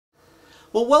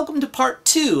Well, welcome to part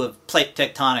 2 of plate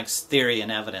tectonics theory and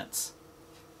evidence.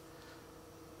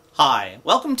 Hi,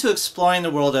 welcome to Exploring the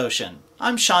World Ocean.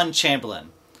 I'm Sean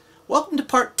Chamberlain. Welcome to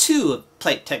part 2 of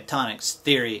plate tectonics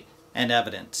theory and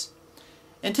evidence.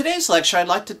 In today's lecture, I'd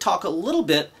like to talk a little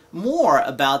bit more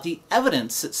about the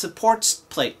evidence that supports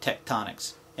plate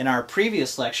tectonics. In our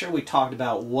previous lecture, we talked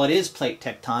about what is plate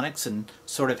tectonics and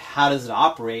sort of how does it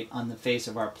operate on the face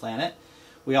of our planet.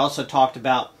 We also talked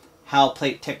about how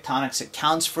plate tectonics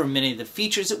accounts for many of the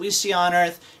features that we see on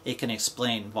Earth. It can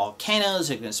explain volcanoes,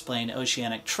 it can explain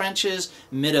oceanic trenches,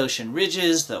 mid-ocean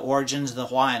ridges, the origins of the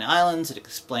Hawaiian Islands, it can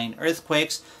explain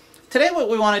earthquakes. Today what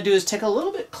we want to do is take a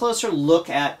little bit closer look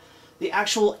at the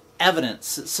actual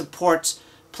evidence that supports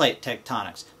plate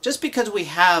tectonics. Just because we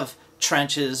have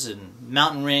trenches and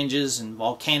mountain ranges and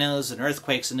volcanoes and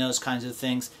earthquakes and those kinds of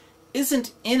things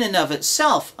isn't in and of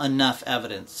itself enough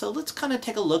evidence. So let's kind of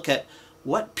take a look at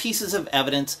what pieces of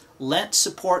evidence lent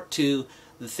support to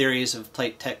the theories of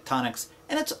plate tectonics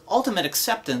and its ultimate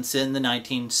acceptance in the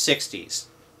 1960s.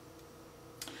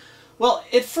 Well,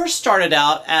 it first started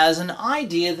out as an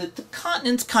idea that the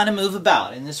continents kind of move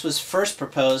about, and this was first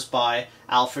proposed by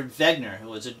Alfred Wegener, who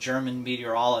was a German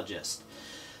meteorologist.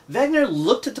 Wegener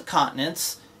looked at the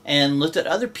continents and looked at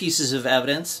other pieces of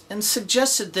evidence and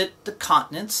suggested that the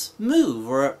continents move,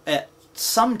 or at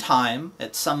some time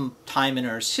in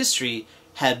Earth's history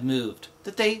had moved,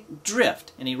 that they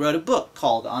drift, and he wrote a book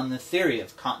called On the Theory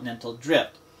of Continental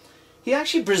Drift. He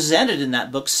actually presented in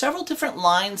that book several different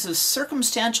lines of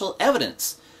circumstantial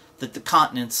evidence that the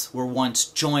continents were once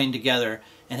joined together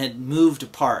and had moved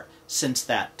apart since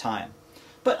that time.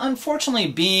 But unfortunately,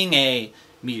 being a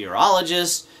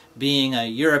meteorologist, being a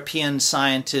European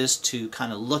scientist who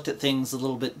kind of looked at things a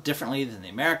little bit differently than the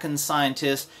American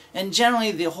scientists, and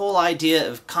generally the whole idea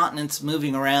of continents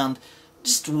moving around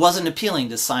just wasn't appealing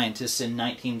to scientists in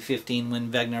 1915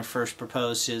 when Wegener first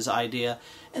proposed his idea.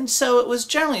 And so it was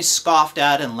generally scoffed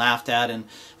at and laughed at, and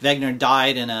Wegener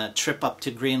died in a trip up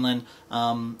to Greenland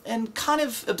in kind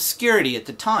of obscurity at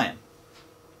the time.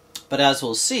 But as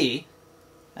we'll see,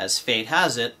 as fate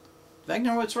has it,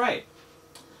 Wegener was right.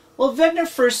 Well, Wegener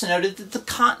first noted that the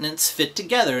continents fit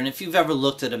together, and if you've ever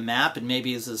looked at a map, and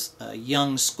maybe as a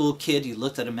young school kid you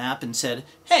looked at a map and said,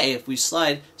 hey, if we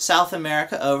slide South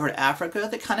America over to Africa,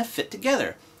 they kind of fit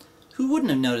together. Who wouldn't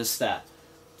have noticed that?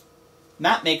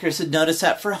 Map makers had noticed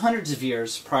that for hundreds of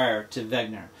years prior to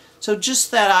Wegener. So just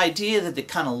that idea that they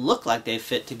kind of look like they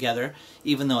fit together,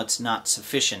 even though it's not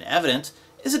sufficient evidence,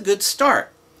 is a good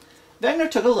start.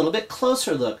 Wegener took a little bit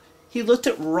closer look. He looked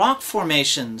at rock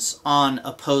formations on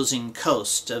opposing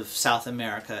coasts of South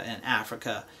America and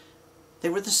Africa. They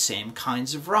were the same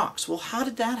kinds of rocks. Well, how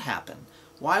did that happen?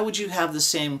 Why would you have the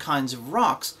same kinds of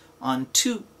rocks on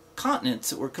two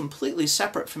continents that were completely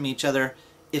separate from each other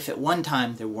if at one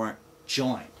time they weren't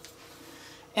joined?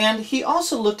 And he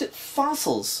also looked at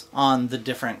fossils on the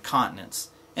different continents.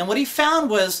 And what he found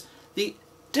was the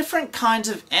different kinds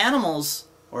of animals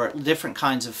or different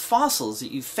kinds of fossils that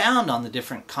you found on the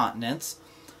different continents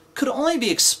could only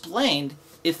be explained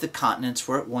if the continents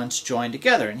were at once joined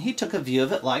together. And he took a view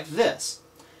of it like this.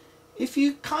 If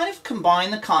you kind of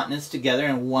combine the continents together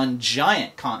in one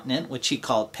giant continent, which he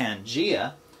called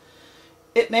Pangea,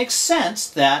 it makes sense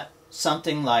that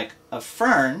something like a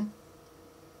fern,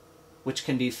 which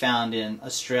can be found in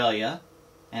Australia,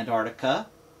 Antarctica,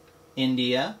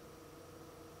 India,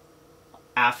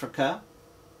 Africa,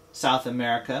 South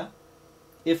America,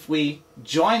 if we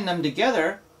join them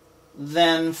together,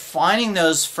 then finding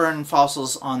those fern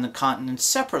fossils on the continents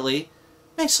separately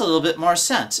makes a little bit more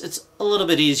sense. It's a little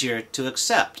bit easier to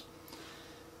accept.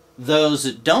 Those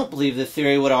that don't believe the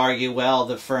theory would argue, well,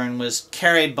 the fern was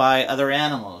carried by other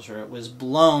animals, or it was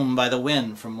blown by the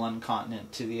wind from one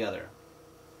continent to the other.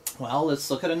 Well, let's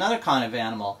look at another kind of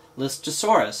animal,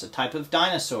 Listosaurus, a type of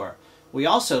dinosaur. We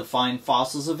also find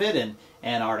fossils of it in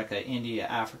Antarctica, India,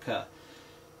 Africa.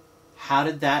 How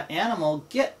did that animal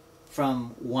get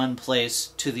from one place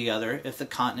to the other if the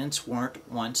continents weren't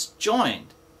once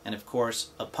joined? And of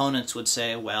course, opponents would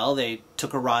say, well, they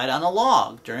took a ride on a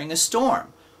log during a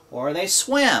storm, or they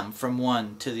swam from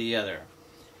one to the other.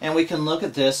 And we can look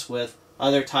at this with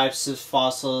other types of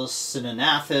fossils,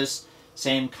 Synanathus,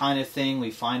 same kind of thing.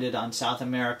 We find it on South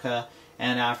America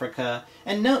and Africa.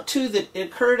 And note too that it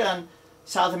occurred on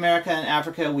South America and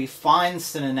Africa. We find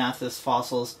Synanathus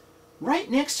fossils right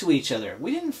next to each other.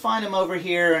 We didn't find them over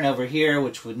here,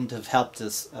 which wouldn't have helped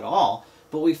us at all,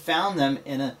 but we found them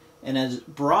in a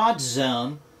broad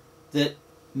zone that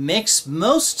makes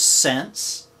most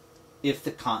sense if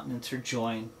the continents are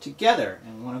joined together.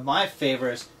 And one of my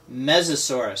favorites,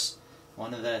 Mesosaurus,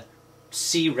 one of the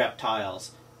sea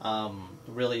reptiles.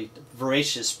 really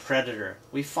voracious predator.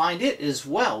 We find it as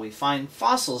well. We find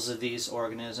fossils of these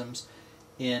organisms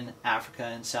in Africa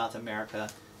and South America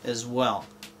as well.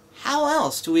 How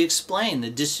else do we explain the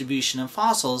distribution of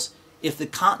fossils if the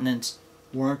continents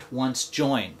weren't once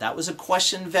joined? That was a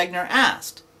question Wegener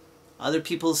asked. Other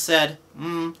people said,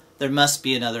 there must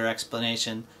be another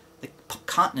explanation. The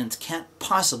continents can't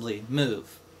possibly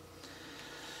move.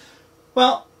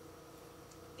 Well,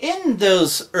 in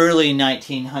those early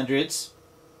 1900s,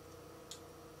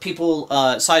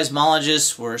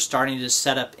 seismologists were starting to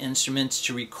set up instruments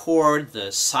to record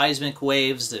the seismic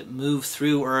waves that move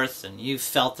through Earth, and you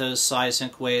felt those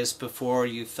seismic waves before.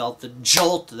 You felt the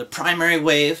jolt of the primary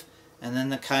wave, and then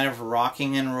the kind of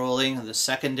rocking and rolling of the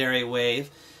secondary wave.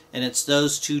 And it's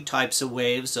those two types of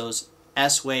waves, those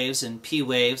S waves and P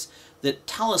waves, that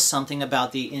tell us something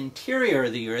about the interior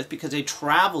of the Earth, because they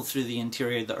travel through the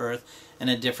interior of the Earth in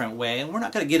a different way. And we're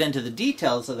not going to get into the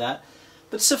details of that,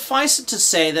 but suffice it to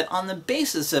say that on the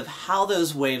basis of how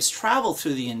those waves travel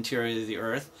through the interior of the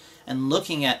Earth, and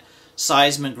looking at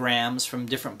seismograms from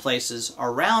different places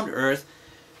around Earth,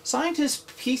 scientists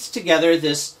pieced together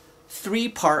this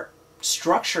three-part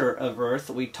structure of Earth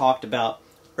that we talked about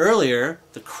earlier: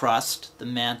 the crust, the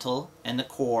mantle, and the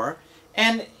core.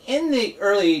 And in the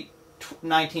early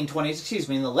 1920s,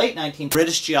 in the late 1920s,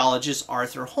 British geologist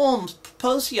Arthur Holmes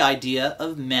proposed the idea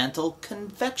of mantle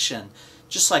convection.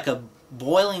 Just like a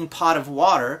boiling pot of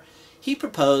water, he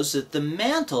proposed that the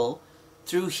mantle,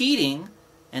 through heating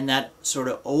and that sort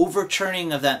of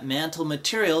overturning of that mantle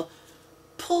material,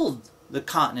 pulled the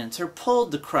continents, or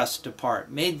pulled the crust apart,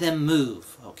 made them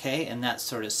move, okay, in that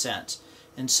sort of sense.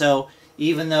 And so,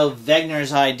 even though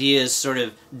Wegener's ideas sort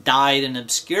of died in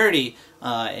obscurity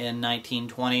in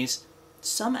 1920s,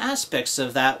 some aspects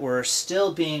of that were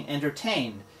still being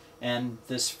entertained. And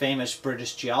this famous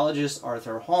British geologist,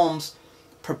 Arthur Holmes,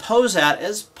 proposed that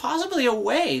as possibly a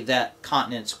way that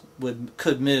continents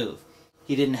could move.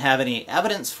 He didn't have any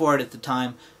evidence for it at the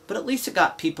time, but at least it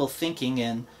got people thinking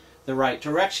in the right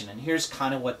direction. And here's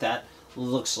kind of what that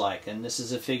looks like. And this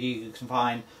is a figure you can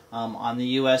find on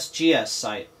the USGS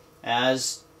site.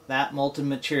 As that molten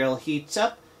material heats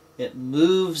up, it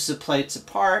moves the plates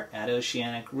apart at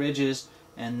oceanic ridges,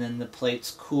 and then the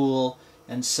plates cool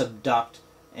and subduct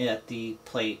at the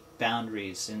plate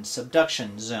boundaries in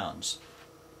subduction zones.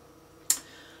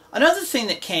 Another thing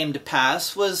that came to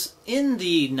pass was in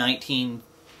the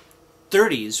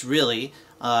 1930s, really,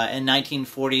 in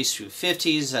 1940s through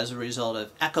 50s, as a result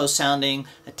of echo sounding,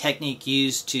 a technique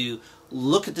used to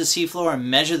look at the seafloor and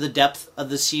measure the depth of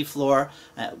the seafloor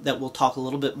that we'll talk a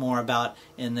little bit more about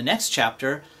in the next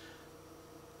chapter.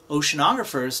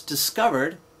 Oceanographers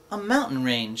discovered a mountain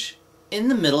range in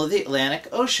the middle of the Atlantic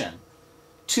Ocean.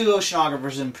 Two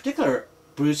oceanographers in particular,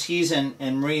 Bruce Hees and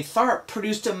Marie Tharp,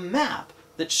 produced a map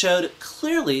that showed a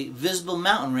clearly visible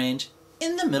mountain range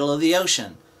in the middle of the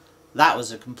ocean. That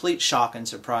was a complete shock and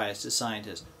surprise to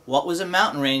scientists. What was a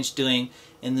mountain range doing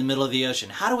in the middle of the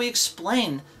ocean? How do we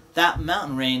explain that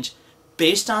mountain range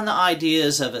based on the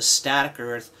ideas of a static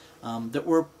Earth that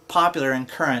were popular and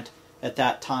current at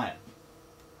that time?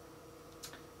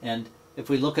 And if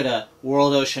we look at a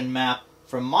world ocean map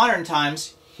from modern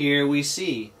times, here we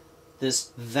see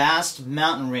this vast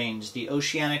mountain range, the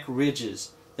oceanic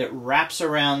ridges, that wraps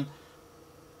around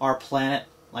our planet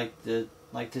like the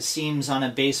seams on a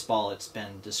baseball, it's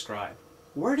been described.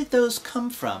 Where did those come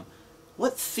from?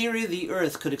 What theory of the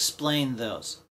Earth could explain those?